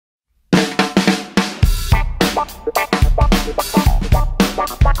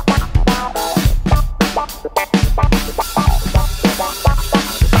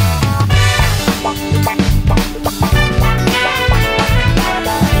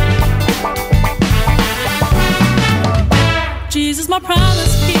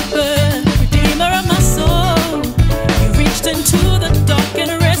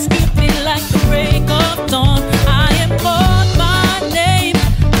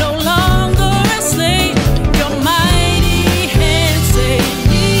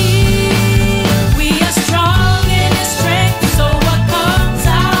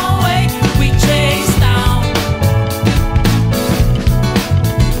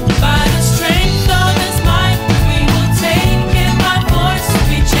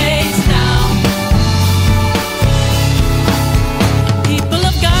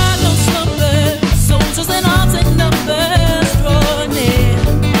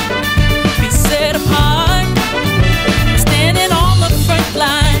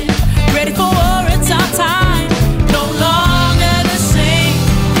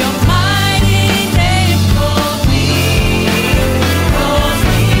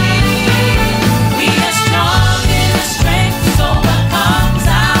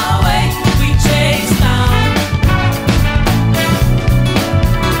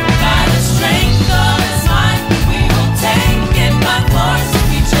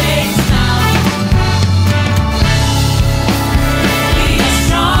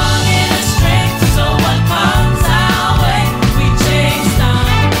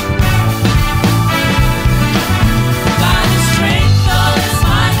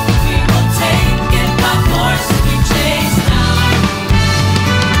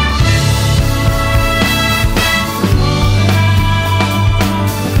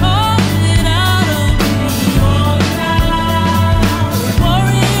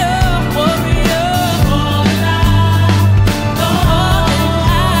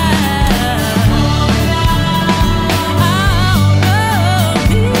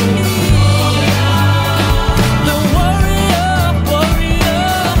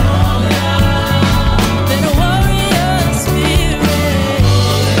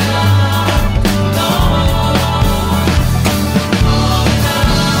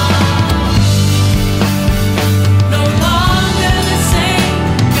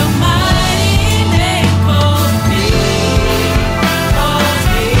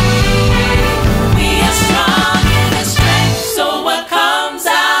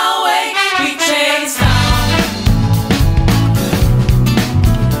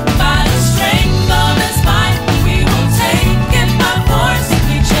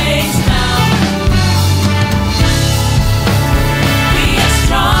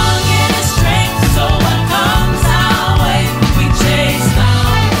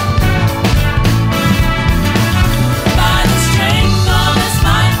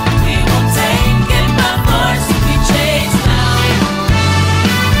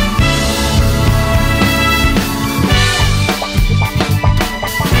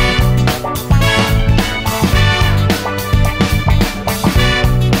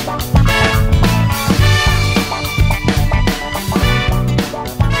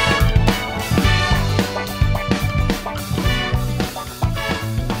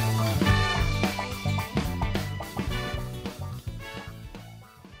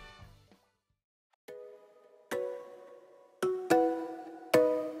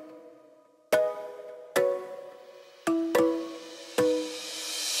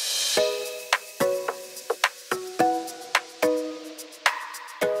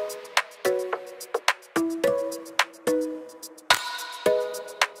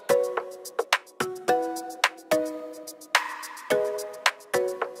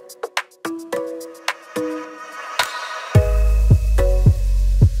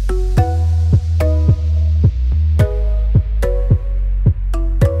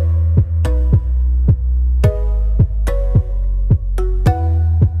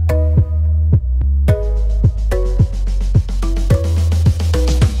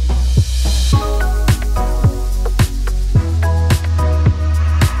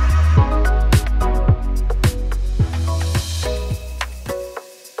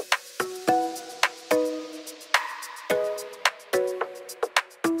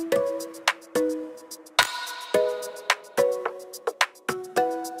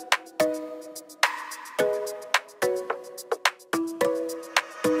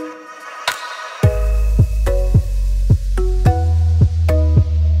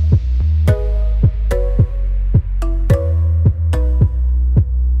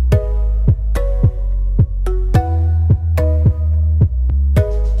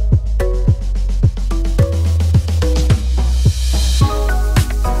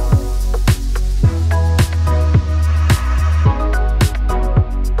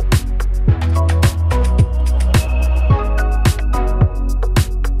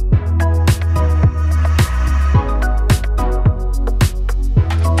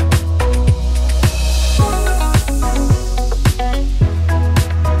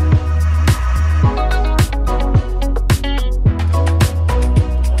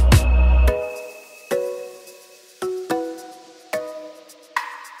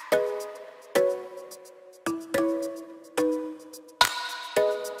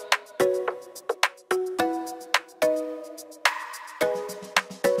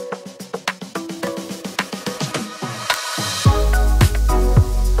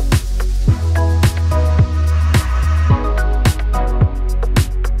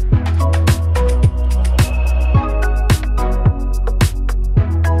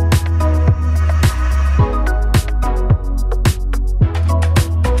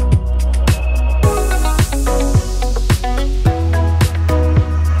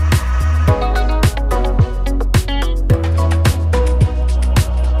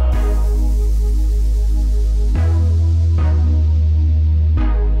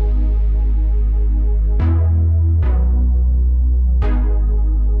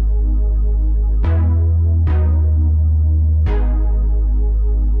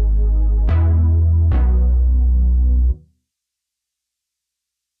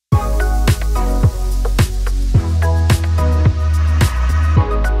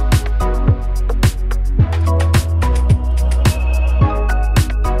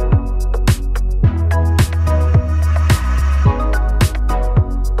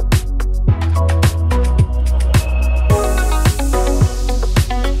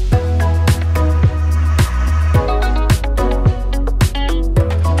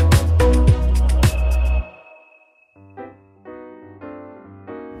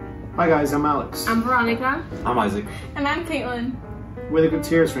Hi guys, I'm Alex. I'm Veronica. I'm Isaac. And I'm Caitlin. We're the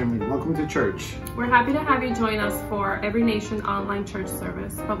Gutierrez family. Welcome to church. We're happy to have you join us for Every Nation online church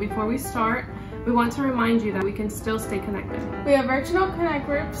service. But before we start, we want to remind you that we can still stay connected. We have virtual connect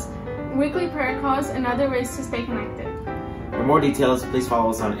groups, weekly prayer calls, and other ways to stay connected. For more details, please follow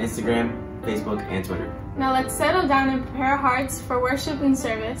us on Instagram, Facebook, and Twitter. Now let's settle down and prepare our hearts for worship and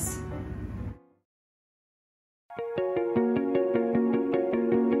service.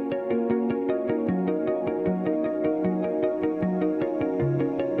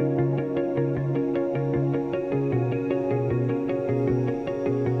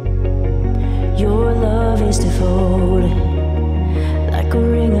 Your love is devoted, like a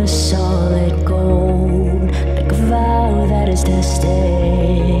ring of solid gold, like a vow that is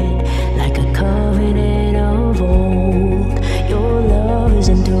tested, like a covenant of old. Your love is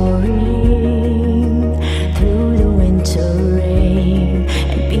enduring through the winter rain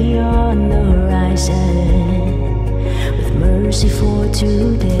and beyond the horizon, with mercy for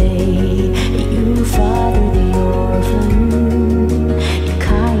today. You father the orphan, your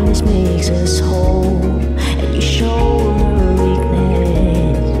kindness makes us whole, and you show her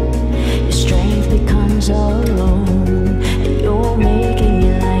weakness, your strength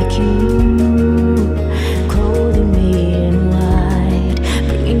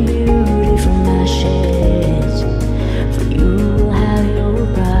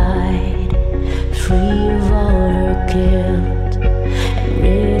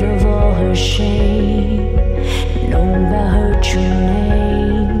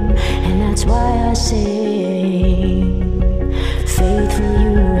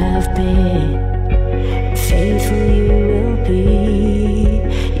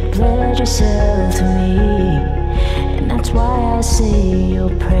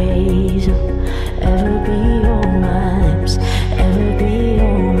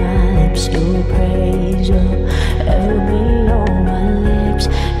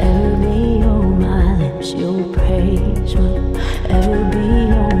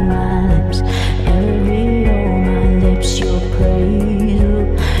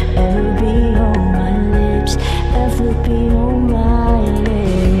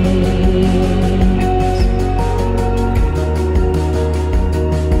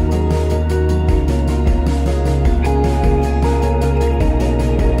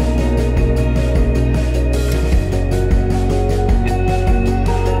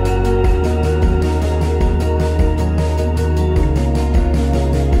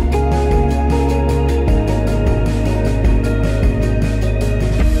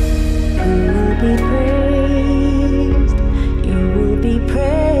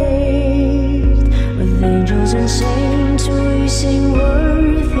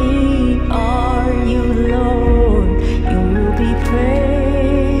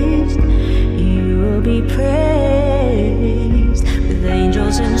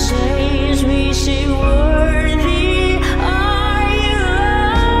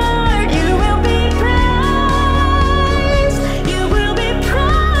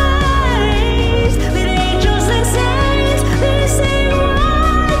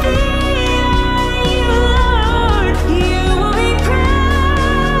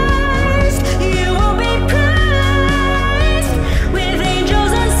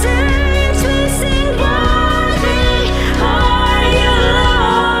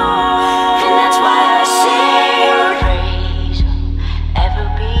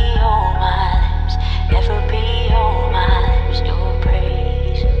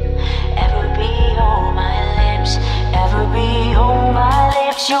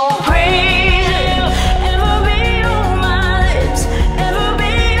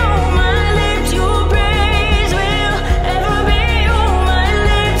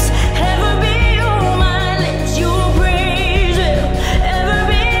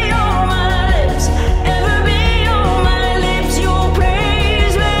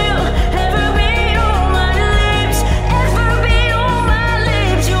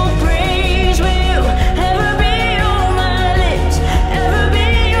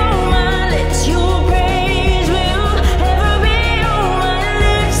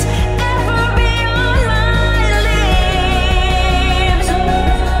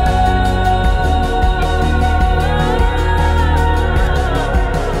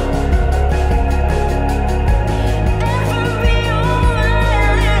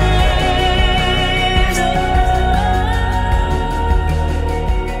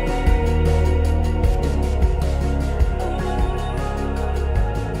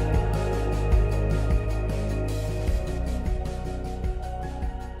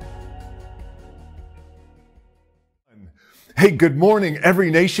Hey, good morning,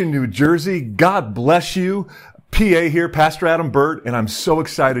 Every Nation, New Jersey. God bless you. PA here, Pastor Adam Burt, and I'm so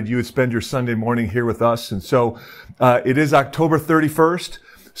excited you would spend your Sunday morning here with us. And so it is October 31st,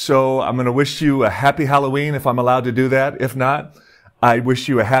 so I'm going to wish you a happy Halloween if I'm allowed to do that. If not, I wish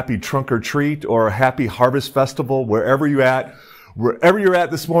you a happy trunk or treat or a happy harvest festival, wherever you're at. Wherever you're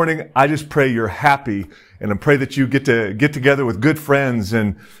at this morning, I just pray you're happy, and I pray that you get together with good friends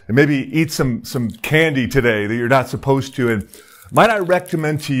and maybe eat some candy today that you're not supposed to. And might I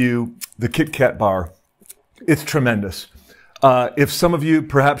recommend to you the Kit Kat bar? It's tremendous. If some of you,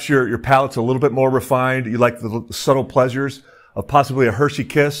 perhaps your palate's a little bit more refined, you like the subtle pleasures of possibly a Hershey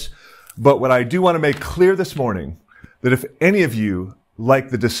Kiss. But what I do want to make clear this morning, that if any of you like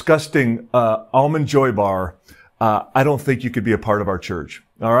the disgusting Almond Joy bar, I don't think you could be a part of our church.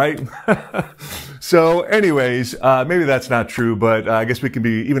 All right. So anyways, maybe that's not true, but I guess we can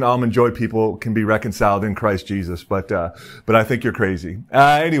be, even Almond Joy people can be reconciled in Christ Jesus. But I think you're crazy.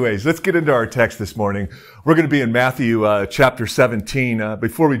 Anyways, let's get into our text this morning. We're going to be in Matthew, chapter 17.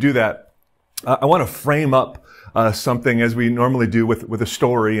 Before we do that, I want to frame up something as we normally do with a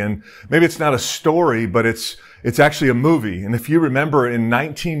story. And maybe it's not a story, but it's actually a movie. And if you remember in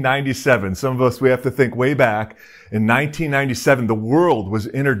 1997, some of us, we have to think way back. In 1997, the world was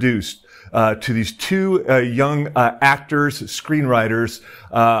introduced to these two young actors, screenwriters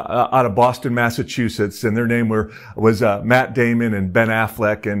out of Boston, Massachusetts, and their name was Matt Damon and Ben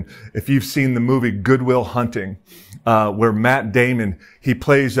Affleck. And if you've seen the movie Good Will Hunting, where Matt Damon, he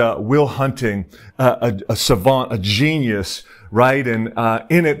plays Will Hunting, a savant, a genius, right? And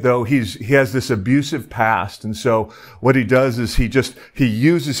in it, though, he has this abusive past. And so what he does is he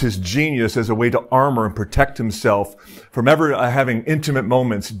uses his genius as a way to armor and protect himself from ever having intimate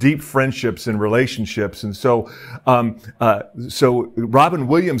moments, deep friendships and relationships. And so Robin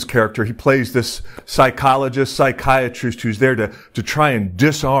Williams' character, he plays this psychologist, psychiatrist who's there to try and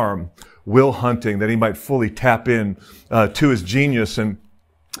disarm Will Hunting, that he might fully tap in to his genius. And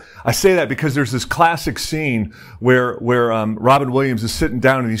I say that because there's this classic scene where Robin Williams is sitting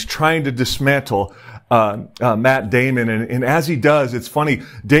down and he's trying to dismantle Matt Damon, and as he does, it's funny.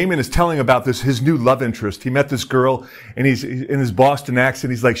 Damon is telling about his new love interest. He met this girl, and he's in his Boston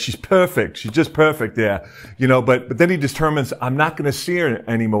accent. He's like, "She's perfect. She's just perfect." Yeah, But then he determines, I'm not going to see her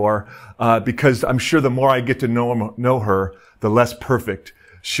anymore because I'm sure the more I get to know her, the less perfect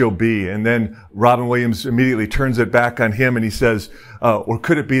she'll be. And then Robin Williams immediately turns it back on him, and he says, or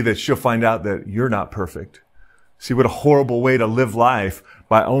could it be that she'll find out that you're not perfect? See, what a horrible way to live life,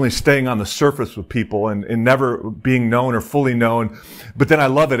 by only staying on the surface with people and never being known or fully known. But then I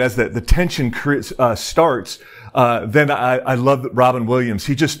love it as the tension starts. Then I love Robin Williams.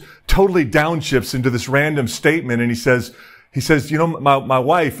 He just totally downshifts into this random statement, and he says, my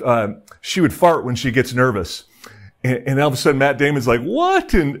wife, she would fart when she gets nervous. And all of a sudden, Matt Damon's like,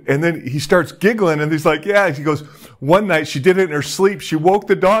 "What?" And then he starts giggling, and he's like, "Yeah." He goes, "One night she did it in her sleep. She woke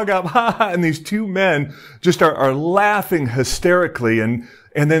the dog up." And these two men just are laughing hysterically. And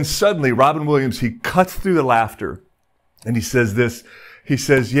then suddenly, Robin Williams, he cuts through the laughter, and he says this. He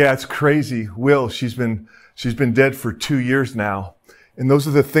says, "Yeah, it's crazy. Will, she's been dead for 2 years now. And those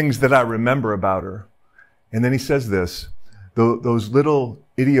are the things that I remember about her." And then he says this, those little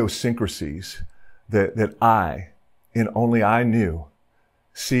idiosyncrasies that I, and only I knew.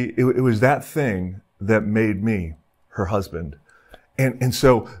 See, it was that thing that made me her husband. And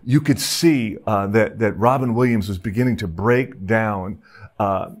so you could see that Robin Williams was beginning to break down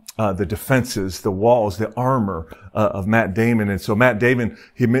the defenses, the walls, the armor of Matt Damon. And so Matt Damon,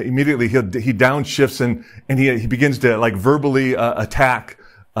 he immediately he downshifts and he begins to like verbally attack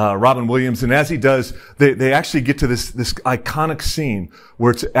Robin Williams. And as he does, they actually get to this iconic scene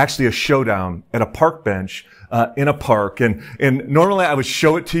where it's actually a showdown at a park bench in a park. And normally I would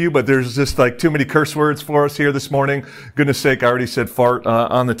show it to you, but there's just like too many curse words for us here this morning. Goodness sake, I already said fart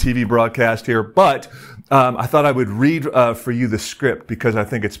on the TV broadcast here. But I thought I would read for you the script because I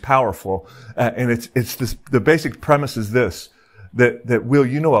think it's powerful. And it's this, the basic premise is this, that Will,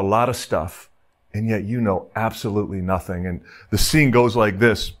 you know a lot of stuff, and yet you know absolutely nothing. And the scene goes like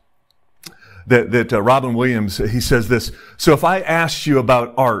this, that Robin Williams, he says this: "So if I asked you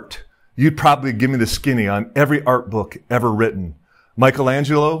about art, you'd probably give me the skinny on every art book ever written.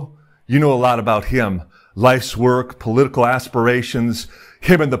 Michelangelo, you know a lot about him. Life's work, political aspirations,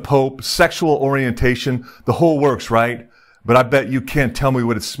 him and the Pope, sexual orientation, the whole works, right? But I bet you can't tell me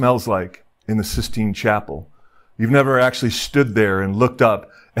what it smells like in the Sistine Chapel. You've never actually stood there and looked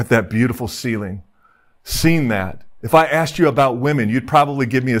up at that beautiful ceiling, seen that. If I asked you about women, you'd probably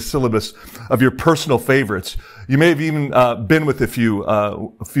give me a syllabus of your personal favorites. You may have even been with a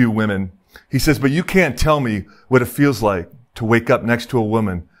few women." He says, "But you can't tell me what it feels like to wake up next to a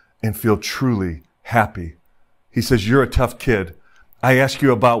woman and feel truly happy. He says, you're a tough kid. I ask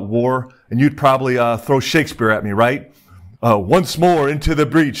you about war, and you'd probably throw Shakespeare at me, right? Once more into the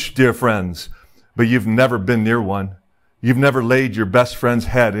breach, dear friends. But you've never been near one. You've never laid your best friend's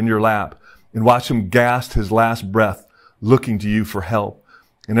head in your lap and watched him gasp his last breath, looking to you for help.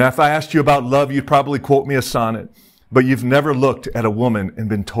 And if I asked you about love, you'd probably quote me a sonnet. But you've never looked at a woman and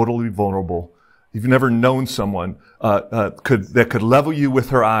been totally vulnerable. You've never known someone that could level you with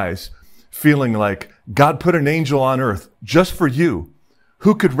her eyes, feeling like God put an angel on earth just for you,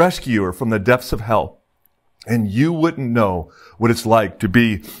 who could rescue her from the depths of hell. And you wouldn't know what it's like to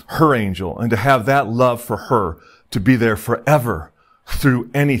be her angel and to have that love for her, to be there forever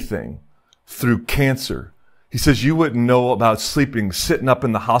through anything, through cancer. He says you wouldn't know about sitting up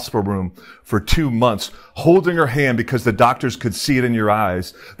in the hospital room for 2 months, holding her hand because the doctors could see it in your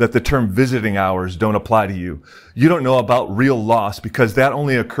eyes that the term visiting hours don't apply to you. You don't know about real loss because that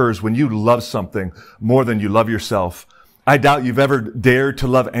only occurs when you love something more than you love yourself. I doubt you've ever dared to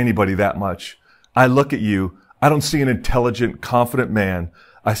love anybody that much. I look at you. I don't see an intelligent, confident man.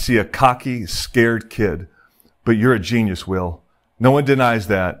 I see a cocky, scared kid. But you're a genius, Will. No one denies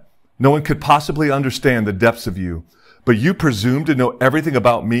that. No one could possibly understand the depths of you. But you presume to know everything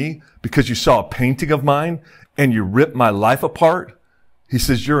about me because you saw a painting of mine and you ripped my life apart? He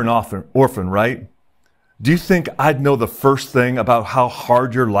says, you're an orphan, right? Do you think I'd know the first thing about how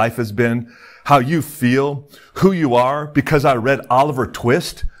hard your life has been, how you feel, who you are, because I read Oliver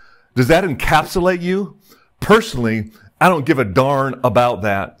Twist? Does that encapsulate you? Personally, I don't give a darn about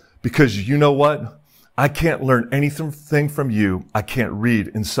that because you know what? I can't learn anything from you I can't read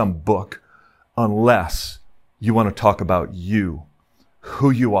in some book unless you want to talk about you,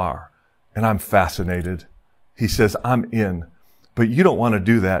 who you are. And I'm fascinated. He says, I'm in. But you don't want to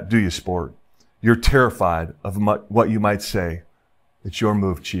do that, do you, sport? You're terrified of what you might say. It's your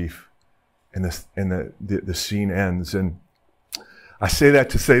move, Chief. And the scene ends. And I say that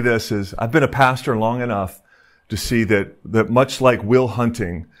to say this is I've been a pastor long enough to see that much like Will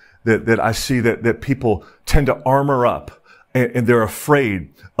hunting, that I see that people tend to armor up and they're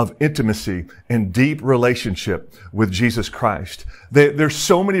afraid of intimacy and deep relationship with Jesus Christ. There's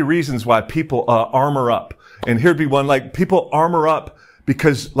so many reasons why people armor up. And here'd be one, like people armor up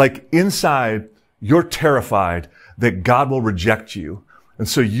because like inside you're terrified that God will reject you. And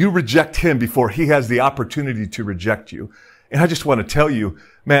so you reject him before he has the opportunity to reject you. And I just want to tell you,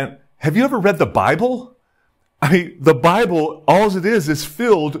 man, have you ever read the Bible? I mean, the Bible, all it is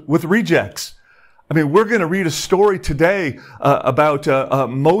filled with rejects. I mean, we're going to read a story today about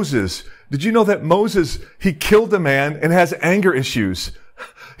Moses. Did you know that Moses, he killed a man and has anger issues?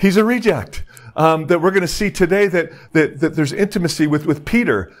 He's a reject. That we're going to see today that there's intimacy with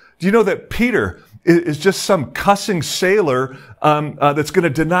Peter. Do you know that Peter is just some cussing sailor that's going to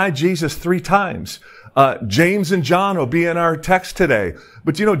deny Jesus 3 times? James and John will be in our text today.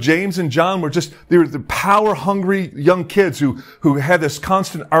 But you know, James and John they were the power-hungry young kids who had this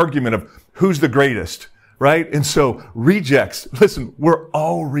constant argument of who's the greatest, right? And so rejects, listen, we're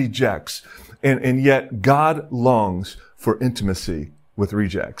all rejects. And yet God longs for intimacy with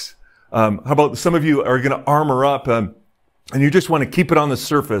rejects. How about some of you are going to armor up, and you just want to keep it on the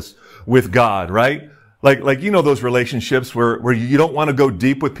surface with God, right? Like, you know, those relationships where you don't want to go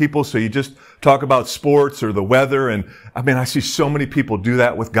deep with people. So you just talk about sports or the weather. And I mean, I see so many people do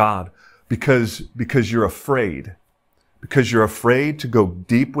that with God because you're afraid, to go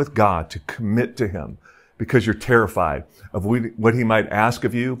deep with God, to commit to him, because you're terrified of what he might ask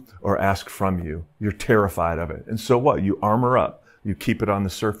of you or ask from you. You're terrified of it. And so what? You armor up. You keep it on the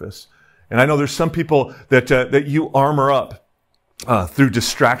surface. And I know there's some people that you armor up through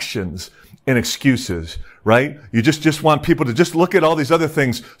distractions and excuses, right? You just want people to just look at all these other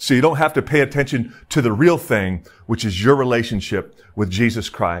things so you don't have to pay attention to the real thing, which is your relationship with Jesus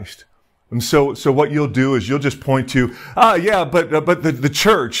Christ. And so what you'll do is you'll just point to, but the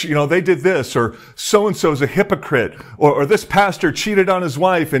church, you know, they did this, or so-and-so's a hypocrite, or this pastor cheated on his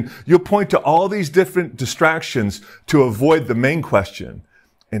wife, and you'll point to all these different distractions to avoid the main question.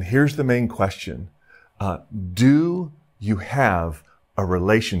 And here's the main question. Do you have a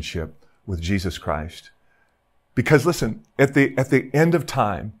relationship with Jesus Christ? Because listen, at the end of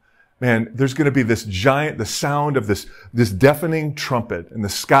time, man, there's going to be the sound of this deafening trumpet, and the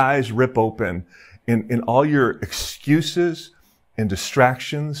skies rip open, and all your excuses and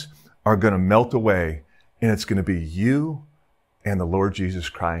distractions are going to melt away, and it's going to be you and the Lord Jesus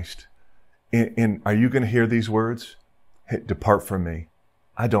Christ. And are you going to hear these words? Hey, depart from me.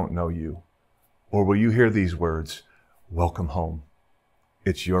 I don't know you. Or will you hear these words? Welcome home.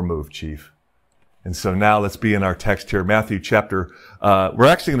 It's your move, Chief. And so now let's be in our text here, Matthew chapter, we're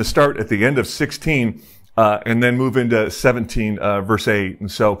actually going to start at the end of 16, and then move into 17, verse 8.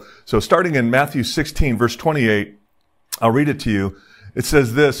 And so starting in Matthew 16, verse 28, I'll read it to you. It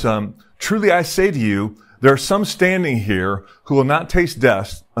says this, truly I say to you, there are some standing here who will not taste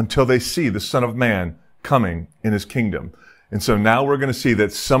death until they see the Son of Man coming in his kingdom. And so now we're going to see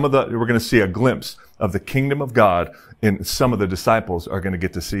that we're going to see a glimpse of the kingdom of God, and some of the disciples are going to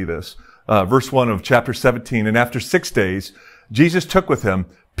get to see this. Verse 1 of chapter 17, and after 6 days, Jesus took with him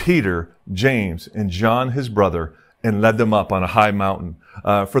Peter, James, and John, his brother, and led them up on a high mountain.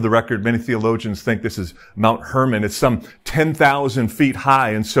 For the record, many theologians think this is Mount Hermon. It's some 10,000 feet high,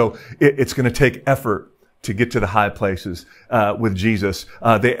 and so it's going to take effort to get to the high places with Jesus.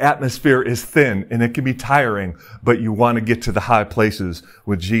 The atmosphere is thin, and it can be tiring, but you want to get to the high places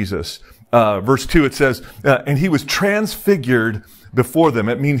with Jesus. Verse 2, it says, and he was transfigured before them.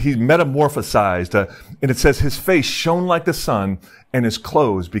 It means he metamorphosized. And it says his face shone like the sun, and his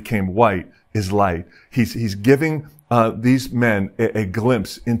clothes became white as light. He's giving these men a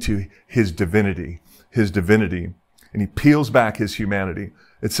glimpse into his divinity. And he peels back his humanity.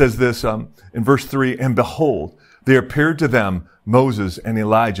 It says this in verse 3, and behold, there appeared to them Moses and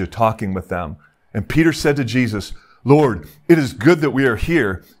Elijah talking with them. And Peter said to Jesus, Lord, it is good that we are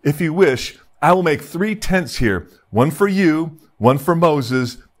here. If you wish, I will make 3 tents here, one for you, one for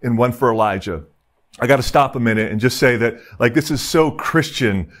Moses, and one for Elijah. I got to stop a minute and just say that, like, this is so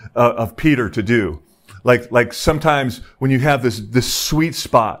Christian of Peter to do. Like sometimes when you have this sweet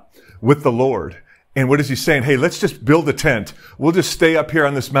spot with the Lord, and what is he saying? Hey, let's just build a tent. We'll just stay up here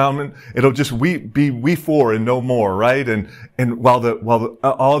on this mountain. It'll just be we four and no more, right? And while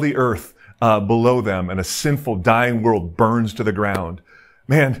all the earth below them and a sinful, dying world burns to the ground.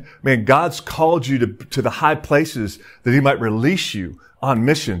 Man, God's called you to the high places that he might release you on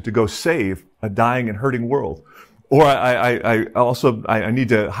mission to go save a dying and hurting world. Or I need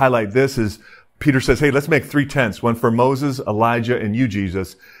to highlight this is Peter says, hey, let's make 3 tents, one for Moses, Elijah, and you,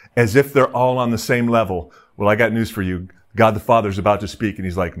 Jesus, as if they're all on the same level. Well, I got news for you. God the Father is about to speak, and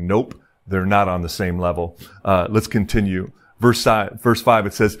he's like, nope, they're not on the same level. Let's continue. Verse 5,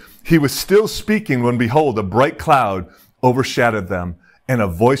 it says, he was still speaking when, behold, a bright cloud overshadowed them. And a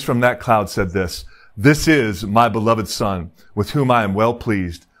voice from that cloud said this is my beloved Son, with whom I am well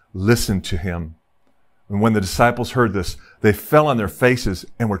pleased. Listen to him. And when the disciples heard this, they fell on their faces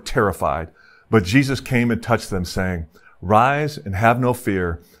and were terrified. But Jesus came and touched them, saying, rise and have no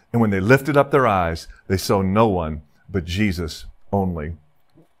fear. And when they lifted up their eyes, they saw no one but Jesus only.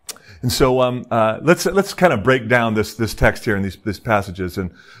 And so let's kind of break down this text here in these passages.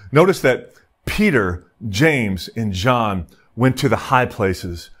 And notice that Peter, James, and John went to the high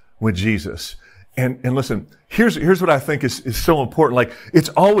places with Jesus. And listen, here's what I think is so important. Like, it's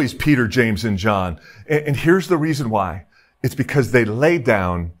always Peter, James, and John. And here's the reason why. It's because they laid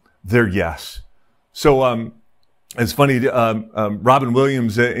down their yes. So it's funny, Robin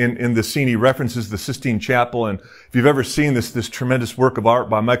Williams in the scene, he references the Sistine Chapel. And if you've ever seen this tremendous work of art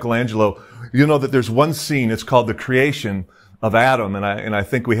by Michelangelo, you know that there's one scene, it's called The Creation of Adam. And I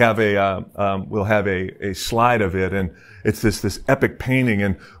think we'll have a slide of it. And it's this epic painting,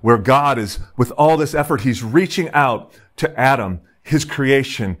 and where God is, with all this effort, he's reaching out to Adam, his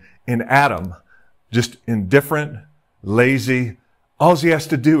creation, and Adam, just indifferent, lazy. All he has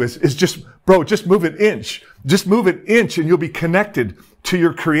to do is just move an inch. Just move an inch and you'll be connected to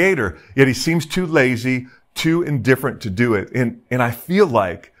your creator. Yet he seems too lazy, too indifferent to do it. And I feel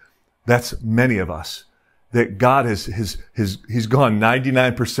like that's many of us. That God he's gone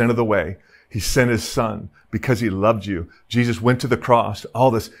 99% of the way. He sent his son because he loved you. Jesus went to the cross, all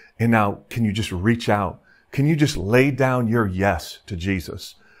this. And now, can you just reach out? Can you just lay down your yes to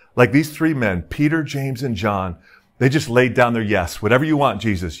Jesus? Like these 3 men, Peter, James, and John, they just laid down their yes. Whatever you want,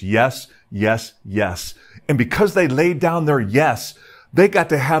 Jesus. Yes, yes, yes. And because they laid down their yes, they got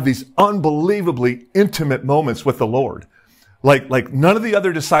to have these unbelievably intimate moments with the Lord. Like none of the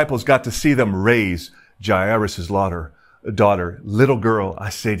other disciples got to see them raise Jairus' daughter. Little girl, I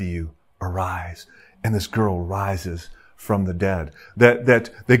say to you, arise. And this girl rises from the dead.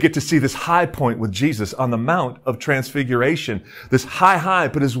 That they get to see this high point with Jesus on the Mount of Transfiguration. This high,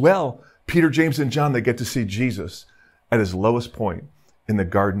 but as well, Peter, James, and John, they get to see Jesus at his lowest point in the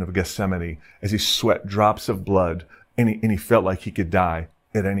Garden of Gethsemane as he sweat drops of blood and he felt like he could die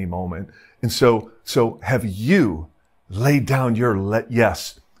at any moment. And so have you laid down your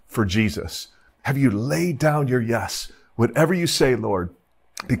yes for Jesus? Have you laid down your yes? Whatever you say, Lord,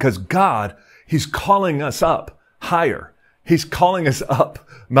 because God, he's calling us up higher. He's calling us up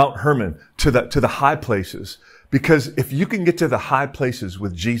Mount Hermon to the high places. Because if you can get to the high places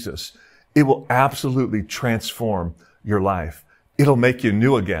with Jesus it will absolutely transform your life. It'll make you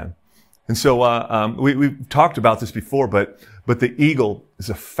new again. And so we've talked about this before, but the eagle is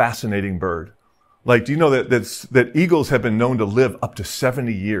a fascinating bird. Like, do you know that eagles have been known to live up to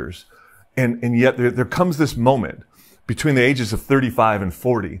 70 years? And yet there comes this moment between the ages of 35 and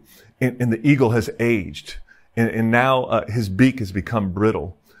 40, and the eagle has aged. And now his beak has become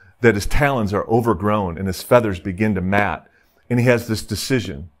brittle, that his talons are overgrown and his feathers begin to mat. And he has this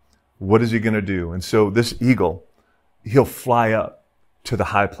decision. What is he going to do? And so this eagle, he'll fly up to the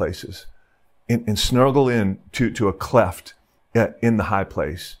high places and snuggle in to a cleft in the high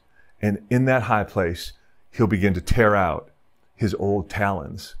place. And in that high place, he'll begin to tear out his old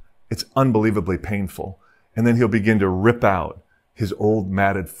talons. It's unbelievably painful. And then he'll begin to rip out his old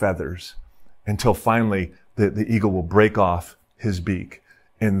matted feathers until finally the eagle will break off his beak.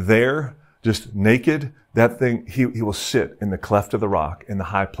 And there, just naked, that thing, he will sit in the cleft of the rock in the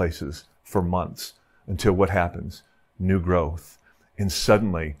high places for months until what happens? New growth. And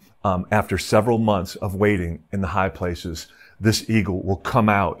suddenly, after several months of waiting in the high places, this eagle will come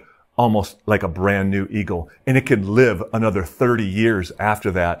out almost like a brand new eagle, and it can live another 30 years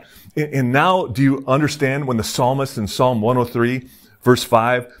after that. And now, do you understand when the psalmist in Psalm 103, verse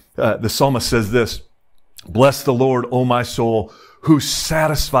 5, the psalmist says this, "Bless the Lord, O my soul, who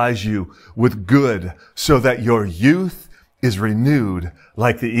satisfies you with good, so that your youth is renewed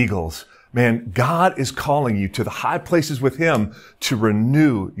like the eagles." Man, God is calling you to the high places with Him to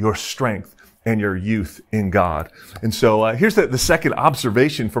renew your strength and your youth in God. And so here's the second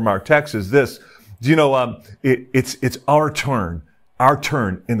observation from our text is this. Do you know, it's our turn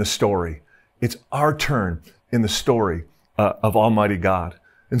in the story. It's our turn in the story of Almighty God.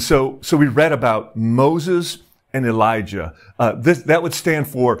 And so we read about Moses and Elijah. That would stand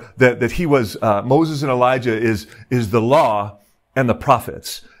for that he was, Moses and Elijah is the law and the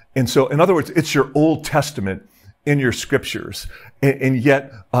prophets. And so, in other words, it's your Old Testament in your scriptures. And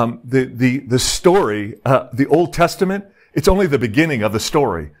yet, the story, the Old Testament, it's only the beginning of the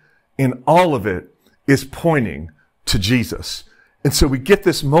story. And all of it is pointing to Jesus. And so we get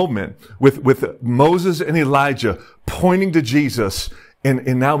this moment with Moses and Elijah pointing to Jesus.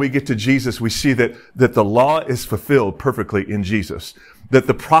 And now we get to Jesus. We see that the law is fulfilled perfectly in Jesus. That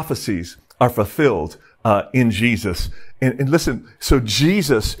the prophecies are fulfilled in Jesus. And listen, so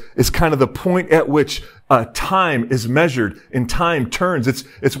Jesus is kind of the point at which time is measured and time turns.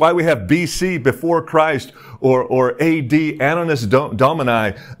 It's why we have BC, before Christ, or AD, Anno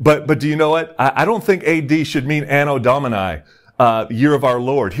Domini. But do you know what? I don't think AD should mean Anno Domini, year of our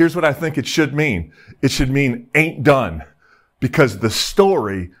Lord. Here's what I think it should mean. It should mean ain't done, because the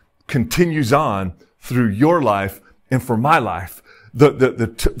story continues on through your life and for my life.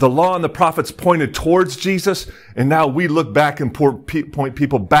 The law and the prophets pointed towards Jesus, and now we look back and point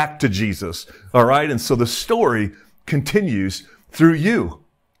people back to Jesus. All right? And so the story continues through you.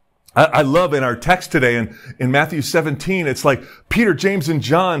 I love in our text today in Matthew 17, it's like Peter, James, and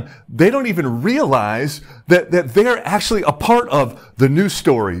John, they don't even realize that they're actually a part of the new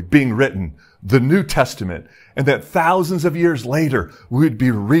story being written, the New Testament, and that thousands of years later, we would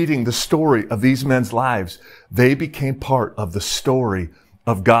be reading the story of these men's lives. They became part of the story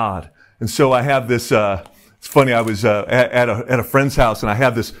of God. And so I have this, it's funny, I was at a friend's house, and I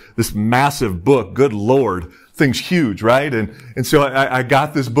have this massive book. Good Lord, thing's huge, right? And so I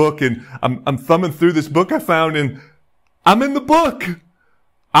got this book, and I'm thumbing through this book I found, and I'm in the book.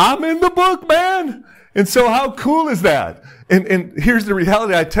 I'm in the book, man. And so how cool is that? And here's the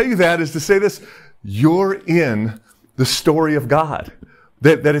reality. I tell you that is to say this. You're in the story of God.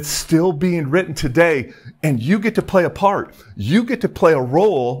 That it's still being written today, and you get to play a part. You get to play a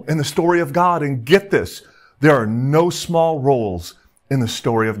role in the story of God. And get this, there are no small roles in the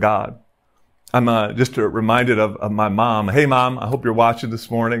story of God. I'm just reminded of my mom. Hey, Mom, I hope you're watching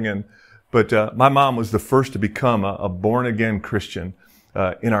this morning. But my mom was the first to become a born-again Christian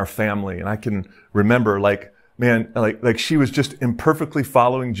in our family. And I can remember, like she was just imperfectly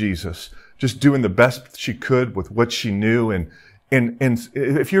following Jesus, just doing the best she could with what she knew. And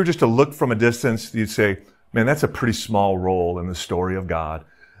if you were just to look from a distance, you'd say, man, that's a pretty small role in the story of God.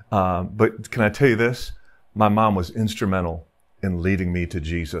 But can I tell you this? My mom was instrumental in leading me to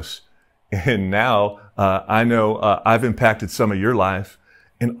Jesus. And now I know I've impacted some of your life.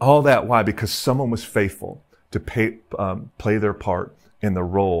 And all that, why? Because someone was faithful to play their part in the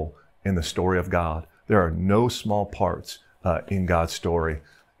role in the story of God. There are no small parts in God's story.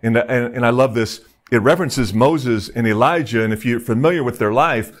 And I love this. It references Moses and Elijah. And if you're familiar with their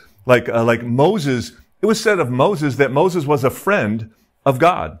life, like Moses, it was said of Moses that Moses was a friend of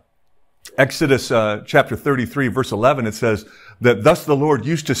God. Exodus chapter 33, verse 11, it says that thus the Lord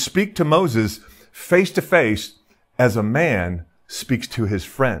used to speak to Moses face to face as a man speaks to his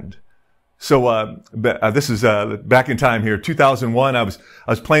friend. So this is back in time here, 2001. I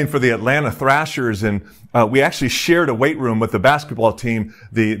was playing for the Atlanta Thrashers, and we actually shared a weight room with the basketball team,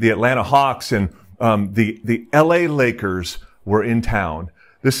 the Atlanta Hawks, and the LA Lakers were in town.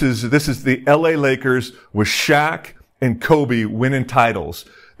 This is the LA Lakers with Shaq and Kobe winning titles.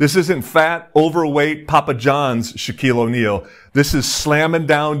 This isn't fat, overweight Papa John's Shaquille O'Neal. This is slamming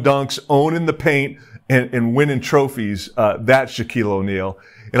down dunks, owning the paint, and winning trophies. That's Shaquille O'Neal.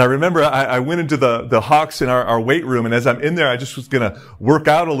 And I remember I went into the Hawks in our weight room, and as I'm in there, I just was gonna work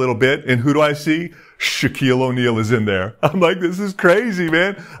out a little bit, and who do I see? Shaquille O'Neal is in there. I'm like, this is crazy,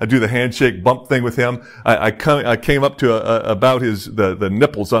 man. I do the handshake bump thing with him. I came up to about the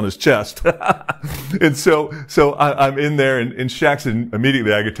nipples on his chest. And so I'm in there, and Shaq's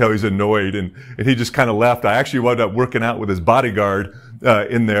immediately, I could tell he's annoyed, and he just kind of left. I actually wound up working out with his bodyguard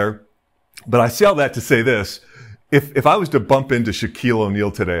in there. But I say all that to say this. If I was to bump into Shaquille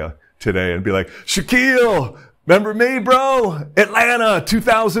O'Neal today and be like, Shaquille, remember me, bro? Atlanta,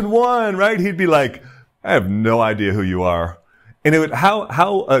 2001, right? He'd be like, I have no idea who you are. And it would,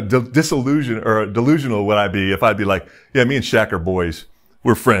 how disillusioned or delusional would I be if I'd be like, yeah, me and Shaq are boys.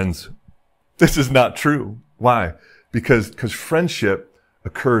 We're friends. This is not true. Why? Because friendship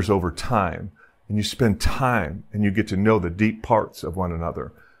occurs over time, and you spend time and you get to know the deep parts of one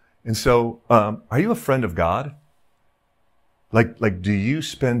another. And so, are you a friend of God? Like, do you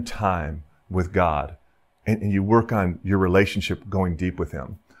spend time with God and you work on your relationship going deep with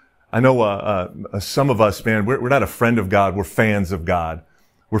Him? I know, some of us, man, we're not a friend of God. We're fans of God.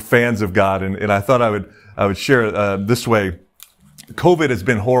 We're fans of God. And I thought I would share, this way. COVID has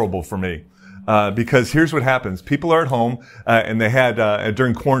been horrible for me. Because here's what happens. People are at home, and they had,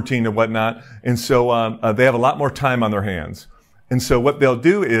 during quarantine and whatnot. And so, they have a lot more time on their hands. And so what they'll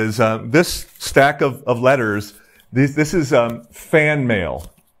do is, this stack of letters, this is fan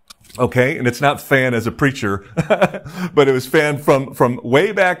mail, okay? And it's not fan as a preacher, but it was fan from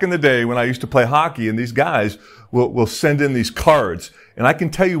way back in the day when I used to play hockey, and these guys will send in these cards. And I can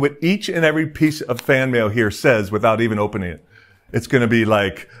tell you what each and every piece of fan mail here says without even opening it. It's going to be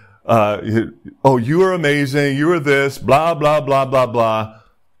like, oh, you are amazing, you are this, blah, blah, blah, blah, blah.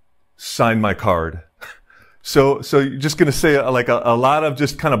 Sign my card. So you're just going to say like a lot of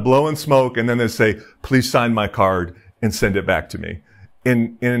just kind of blowing smoke, and then they say, please sign my card and send it back to me.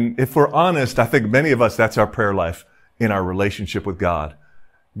 And if we're honest, I think many of us, that's our prayer life in our relationship with God.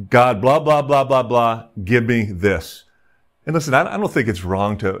 God, blah, blah, blah, blah, blah, give me this. And listen, I don't think it's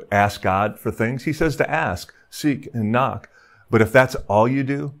wrong to ask God for things. He says to ask, seek, and knock. But if that's all you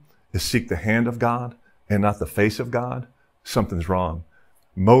do is seek the hand of God and not the face of God, something's wrong.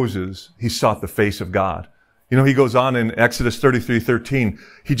 Moses, he sought the face of God. You know, he goes on in Exodus 33:13.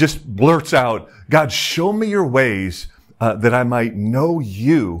 He just blurts out, God, show me your ways that I might know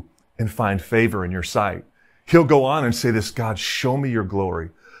you and find favor in your sight. He'll go on and say this, God, show me your glory.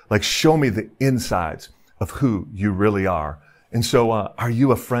 Like, show me the insides of who you really are. And so, are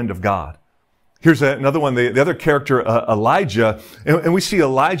you a friend of God? Here's another one, the other character, Elijah. And we see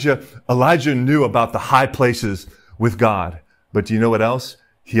Elijah knew about the high places with God. But do you know what else?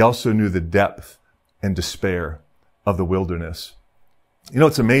 He also knew the depth and despair of the wilderness. You know,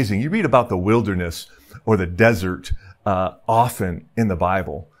 it's amazing. You read about the wilderness or the desert often in the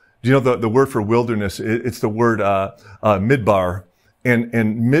Bible. Do you know the word for wilderness? It's the word midbar. And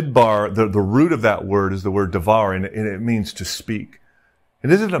midbar, the root of that word is the word davar, and it means to speak.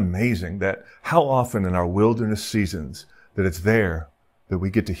 And isn't it amazing that how often in our wilderness seasons that it's there that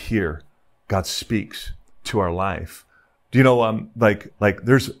we get to hear God speaks to our life? Do you know, like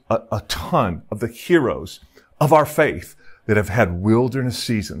there's a ton of the heroes of our faith that have had wilderness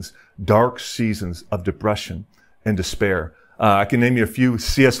seasons, dark seasons of depression and despair. I can name you a few.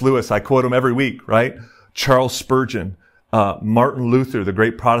 C.S. Lewis, I quote him every week, right? Charles Spurgeon, Martin Luther, the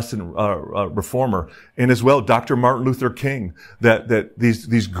great Protestant reformer, and as well Dr. Martin Luther King. That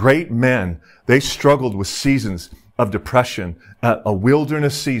these great men, they struggled with seasons of depression, a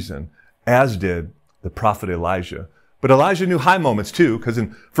wilderness season, as did the prophet Elijah. But Elijah knew high moments too, because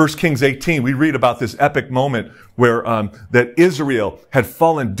in 1 Kings 18, we read about this epic moment where that Israel had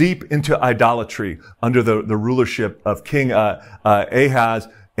fallen deep into idolatry under the rulership of King Ahab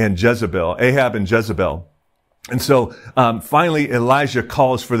and Jezebel. And so finally Elijah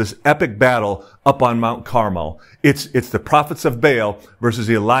calls for this epic battle up on Mount Carmel. It's the prophets of Baal versus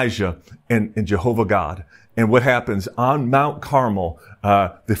Elijah and Jehovah God. And what happens on Mount Carmel,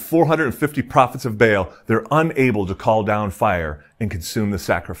 the 450 prophets of Baal, they're unable to call down fire and consume the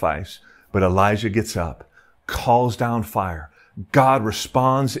sacrifice. But Elijah gets up, calls down fire. God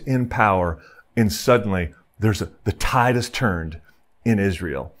responds in power, and suddenly the tide has turned in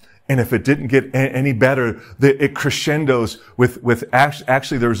Israel. And if it didn't get any better, it crescendos with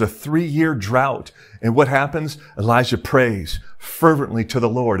actually there was a 3-year drought. And what happens? Elijah prays fervently to the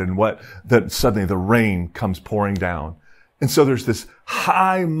Lord, and suddenly the rain comes pouring down. And so there's this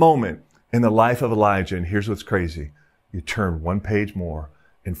high moment in the life of Elijah. And here's what's crazy. You turn one page more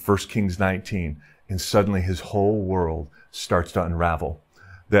in 1 Kings 19, and suddenly his whole world starts to unravel.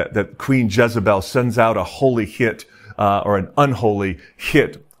 That Queen Jezebel sends out a holy hit, or an unholy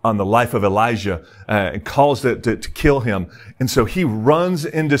hit on the life of Elijah, and calls it to kill him. And so he runs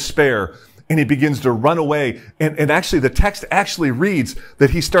in despair, and he begins to run away. And actually, the text actually reads that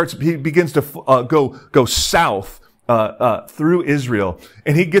he begins to go south through Israel,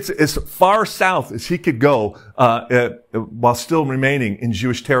 and he gets as far south as he could go while still remaining in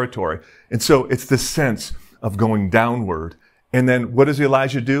Jewish territory. And so it's this sense of going downward. And then what does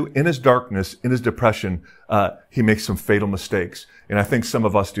Elijah do? In his darkness, in his depression, he makes some fatal mistakes. And I think some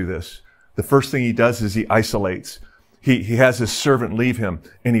of us do this. The first thing he does is he isolates. He has his servant leave him,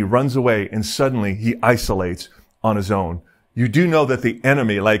 and he runs away, and suddenly he isolates on his own. You do know that the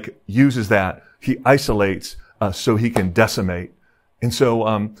enemy uses that. He isolates so he can decimate. And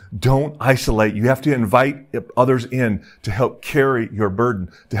so don't isolate. You have to invite others in to help carry your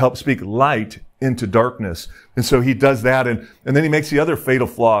burden, to help speak light into darkness. And so he does that, and then he makes the other fatal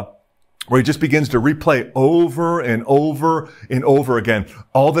flaw, where he just begins to replay over and over and over again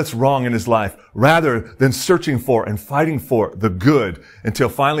all that's wrong in his life, rather than searching for and fighting for the good, until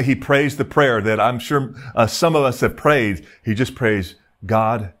finally he prays the prayer that I'm sure some of us have prayed. He just prays,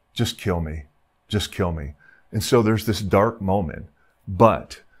 God, just kill me. Just kill me. And so there's this dark moment.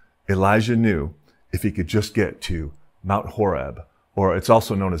 But Elijah knew if he could just get to Mount Horeb, or it's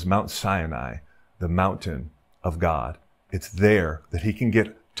also known as Mount Sinai, the mountain of God, it's there that he can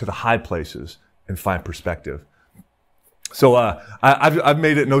get to the high places and find perspective. So I've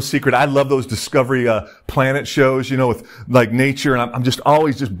made it no secret. I love those Discovery Planet shows, with nature, and I'm just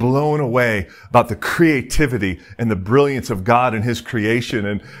always just blown away about the creativity and the brilliance of God and his creation.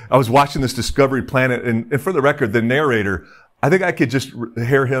 And I was watching this Discovery Planet, and for the record, the narrator, I think I could just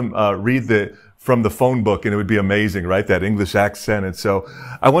hear him read from the phone book, and it would be amazing, right? That English accent. And so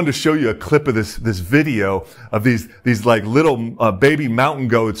I wanted to show you a clip of this video of these little baby mountain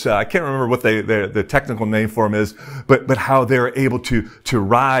goats. I can't remember what the technical name for them is, but how they're able to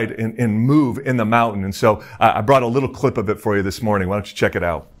ride and move in the mountain. And so I brought a little clip of it for you this morning. Why don't you check it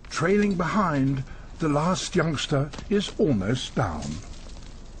out? Trailing behind, the last youngster is almost down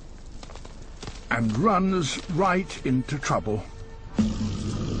and runs right into trouble.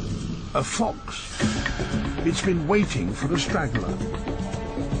 A fox. It's been waiting for a straggler.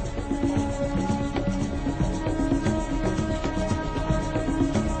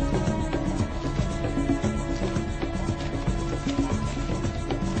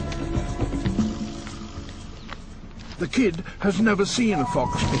 The kid has never seen a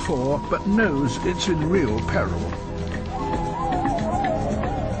fox before, but knows it's in real peril.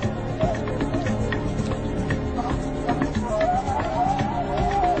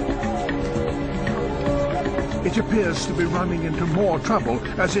 It appears to be running into more trouble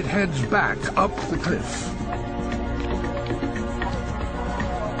as it heads back up the cliff.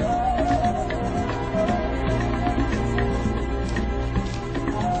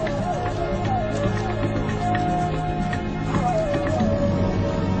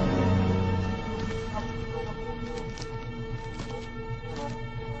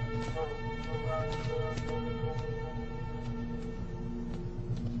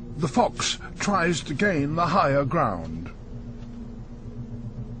 The fox tries to gain the higher ground.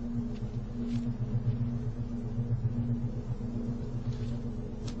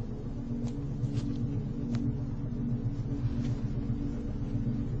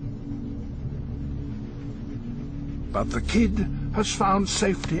 But the kid has found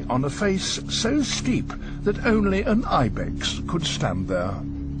safety on a face so steep that only an ibex could stand there.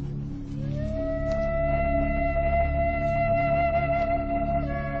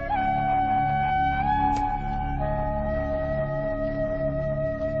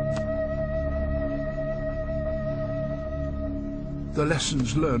 The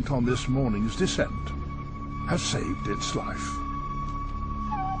lessons learnt on this morning's descent have saved its life.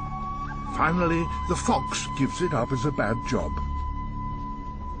 Finally, the fox gives it up as a bad job.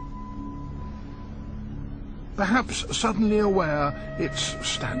 Perhaps suddenly aware it's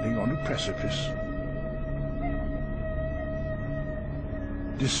standing on a precipice.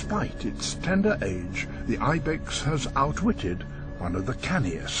 Despite its tender age, the ibex has outwitted one of the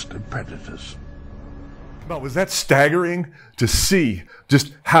canniest of predators. But was that staggering to see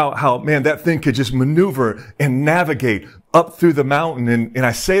just how man, that thing could just maneuver and navigate up through the mountain? And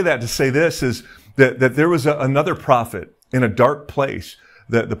I say that to say this is that there was another prophet in a dark place,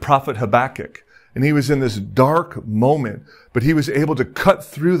 the prophet Habakkuk. And he was in this dark moment, but he was able to cut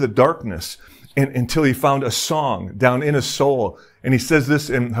through the darkness until he found a song down in his soul. And he says this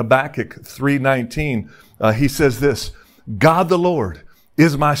in Habakkuk 3:19. He says this, God the Lord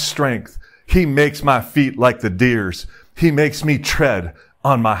is my strength. He makes my feet like the deer's. He makes me tread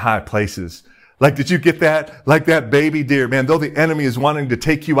on my high places. Like, did you get that? Like that baby deer, man, though the enemy is wanting to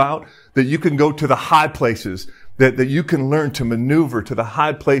take you out, that you can go to the high places, that you can learn to maneuver to the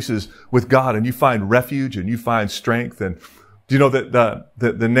high places with God, and you find refuge and you find strength. And do you know that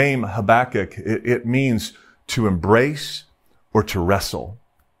the name Habakkuk, it means to embrace or to wrestle.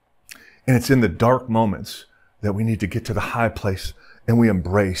 And it's in the dark moments that we need to get to the high place and we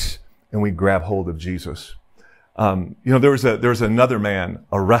embrace and we grab hold of Jesus. There was another man,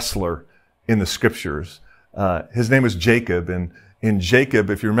 a wrestler in the scriptures. His name was Jacob. And in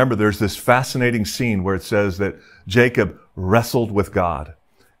Jacob, if you remember, there's this fascinating scene where it says that Jacob wrestled with God.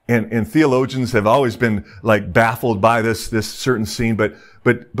 And theologians have always been like baffled by this certain scene.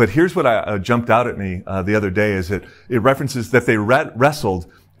 But here's what I jumped out at me the other day is that it references that they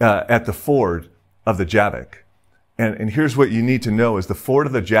wrestled at the ford of the Jabbok. And here's what you need to know is the ford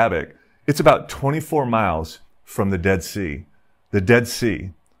of the Jabbok, it's about 24 miles from the Dead Sea. The Dead Sea,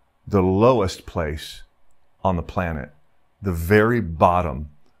 the lowest place on the planet, the very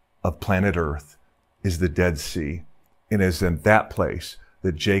bottom of planet Earth is the Dead Sea. And it is in that place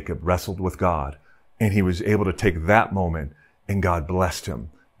that Jacob wrestled with God. And he was able to take that moment and God blessed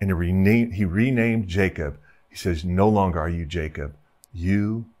him. And he renamed Jacob. He says, no longer are you Jacob.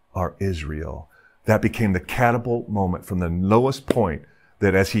 You are Israel. That became the catapult moment from the lowest point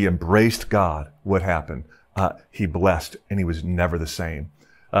that as he embraced God, what happened? He blessed and he was never the same.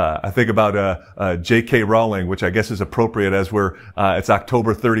 I think about J.K. Rowling, which I guess is appropriate as it's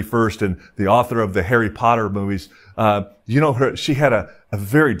October 31st, and the author of the Harry Potter movies. She had a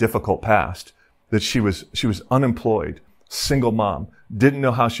very difficult past. That she was unemployed, single mom, didn't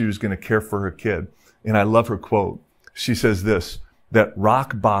know how she was going to care for her kid. And I love her quote. She says this, that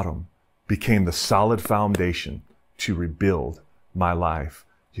rock bottom became the solid foundation to rebuild my life.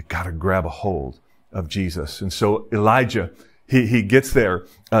 You got to grab a hold of Jesus. And so Elijah, he gets there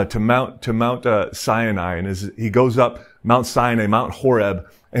to Mount Sinai, and as he goes up Mount Sinai, Mount Horeb,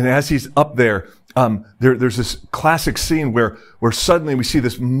 and as he's up there, there's this classic scene where suddenly we see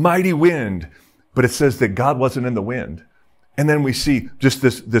this mighty wind, but it says that God wasn't in the wind. And then we see just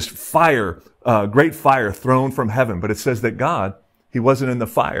this fire, great fire thrown from heaven, but it says that God, he wasn't in the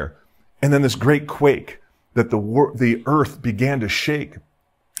fire. And then this great quake that the earth began to shake,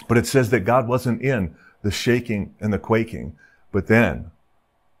 but it says that God wasn't in the shaking and the quaking. But then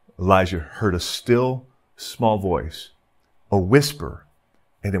Elijah heard a still small voice, a whisper,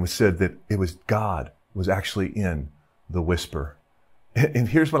 and it was said that it was God was actually in the whisper. And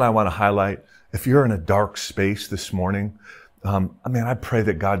here's what I want to highlight. If you're in a dark space this morning, I pray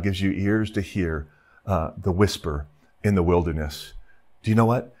that God gives you ears to hear the whisper in the wilderness. Do you know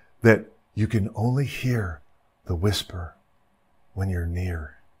what? That you can only hear the whisper when you're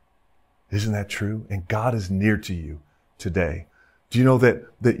near. Isn't that true? And God is near to you today. Do you know that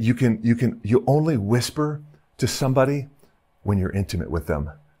you only whisper to somebody when you're intimate with them?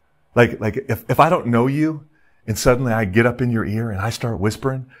 Like if I don't know you and suddenly I get up in your ear and I start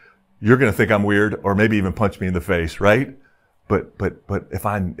whispering, you're going to think I'm weird or maybe even punch me in the face, right? But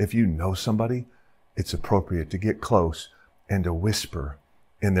if you know somebody, it's appropriate to get close and to whisper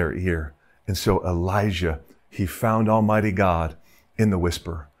in their ear. And so Elijah, he found Almighty God in the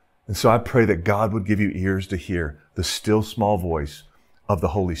whisper. And so I pray that God would give you ears to hear the still small voice of the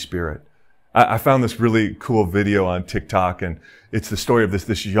Holy Spirit. I found this really cool video on TikTok, and it's the story of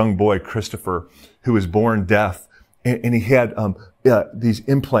this young boy, Christopher, who was born deaf, and he had these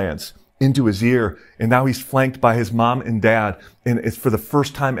implants into his ear, and now he's flanked by his mom and dad, and it's for the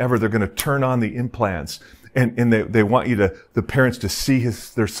first time ever they're going to turn on the implants, and they want the parents to see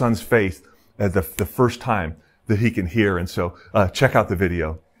their son's face at the first time that he can hear. And so check out the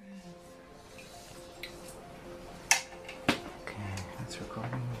video.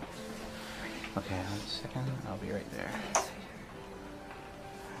 Okay, 1 second. I'll be right there.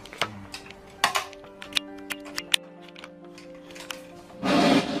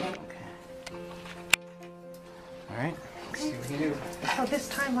 Okay. All right. Let's see what we do. So this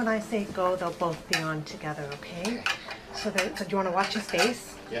time when I say go, they'll both be on together, okay? So do you want to watch his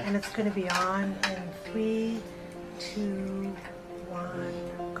face? Yeah. And it's going to be on in 3, 2,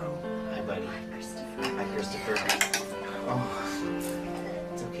 1, go. Hi, buddy. Hi, Christopher. Hi, Christopher. Oh,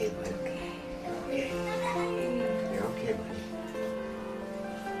 it's okay, buddy. You're okay. You're okay, buddy.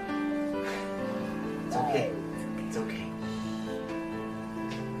 It's okay. It's okay.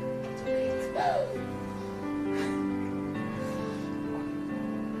 It's okay.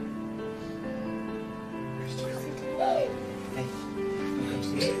 Hey, you guys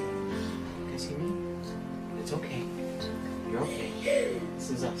see me? You guys see me? It's okay. You're okay.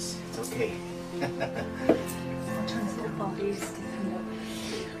 This is us. It's okay.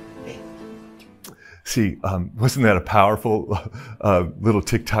 Hey. See, wasn't that a powerful little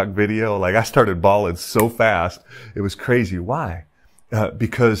TikTok video? Like, I started bawling so fast, it was crazy. Why?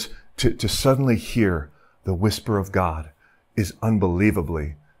 Because to suddenly hear the whisper of God is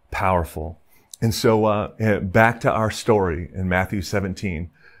unbelievably powerful. And so back to our story in Matthew 17,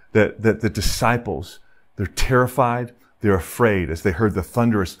 that the disciples, they're terrified, they're afraid as they heard the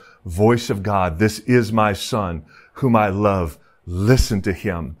thunderous voice of God. This is my son, whom I love. Listen to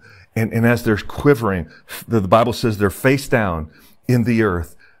him. And as they're quivering, the Bible says they're face down in the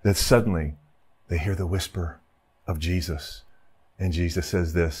earth, that suddenly they hear the whisper of Jesus. And Jesus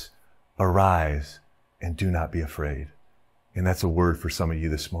says this, arise and do not be afraid. And that's a word for some of you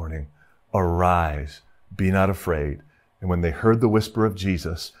this morning. Arise, be not afraid. And when they heard the whisper of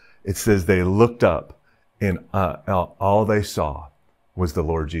Jesus, it says they looked up and all they saw was the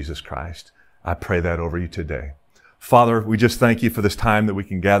Lord Jesus Christ. I pray that over you today. Father, we just thank you for this time that we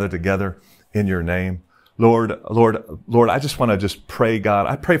can gather together in your name. Lord, I just want to just pray, God.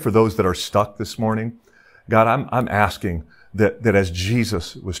 I pray for those that are stuck this morning. God, I'm asking that as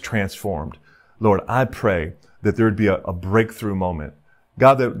Jesus was transformed, Lord, I pray that there would be a breakthrough moment.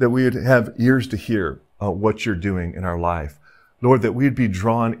 God, that we would have ears to hear what you're doing in our life. Lord, that we'd be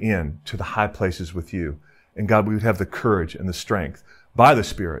drawn in to the high places with you. And God, we would have the courage and the strength by the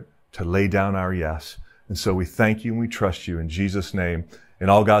Spirit to lay down our yes. And so we thank you and we trust you in Jesus' name.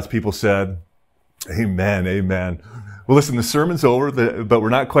 And all God's people said, amen, amen. Well, listen, the sermon's over, but we're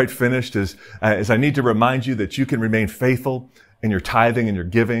not quite finished as I need to remind you that you can remain faithful in your tithing and your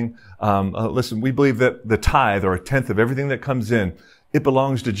giving. Listen, we believe that the tithe, or a tenth of everything that comes in, it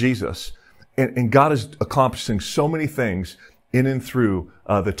belongs to Jesus. And God is accomplishing so many things in and through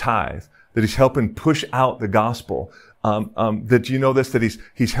the tithe, that he's helping push out the gospel. That you know this, that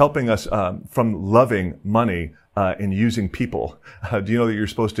he's helping us from loving money and using people. Do you know that you're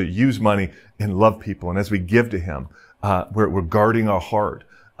supposed to use money and love people? And as we give to him, we're guarding our heart.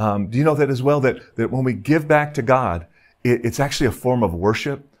 Do you know that as well, that when we give back to God, it's actually a form of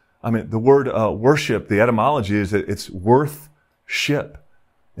worship? I mean, the word worship, the etymology is that it's worth-ship.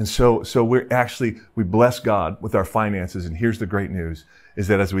 And so we bless God with our finances. And here's the great news, is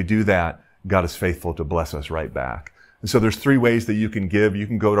that as we do that, God is faithful to bless us right back. And so there's 3 ways that you can give. You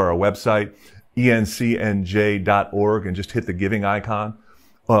can go to our website, ENCNJ.org, and just hit the giving icon.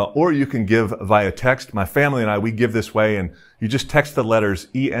 Or you can give via text. My family and I, we give this way, and you just text the letters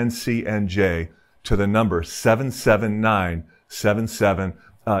ENCNJ to the number 77977.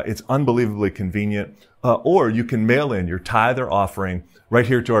 It's unbelievably convenient. Or you can mail in your tithe or offering right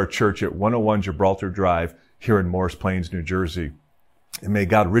here to our church at 101 Gibraltar Drive here in Morris Plains, New Jersey. And may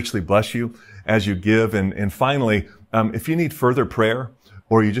God richly bless you as you give. And finally, if you need further prayer,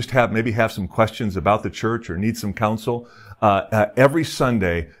 or you just maybe have some questions about the church or need some counsel, every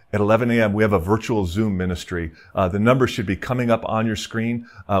Sunday at 11 a.m. we have a virtual Zoom ministry. The number should be coming up on your screen.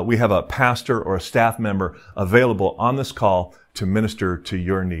 We have a pastor or a staff member available on this call to minister to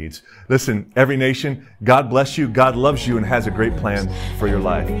your needs. Listen, every nation, God bless you, God loves you, and has a great plan for your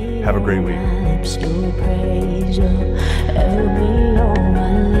life. Have a great week.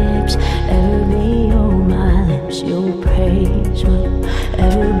 Your praise will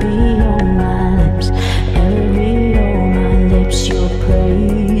ever be on my lips.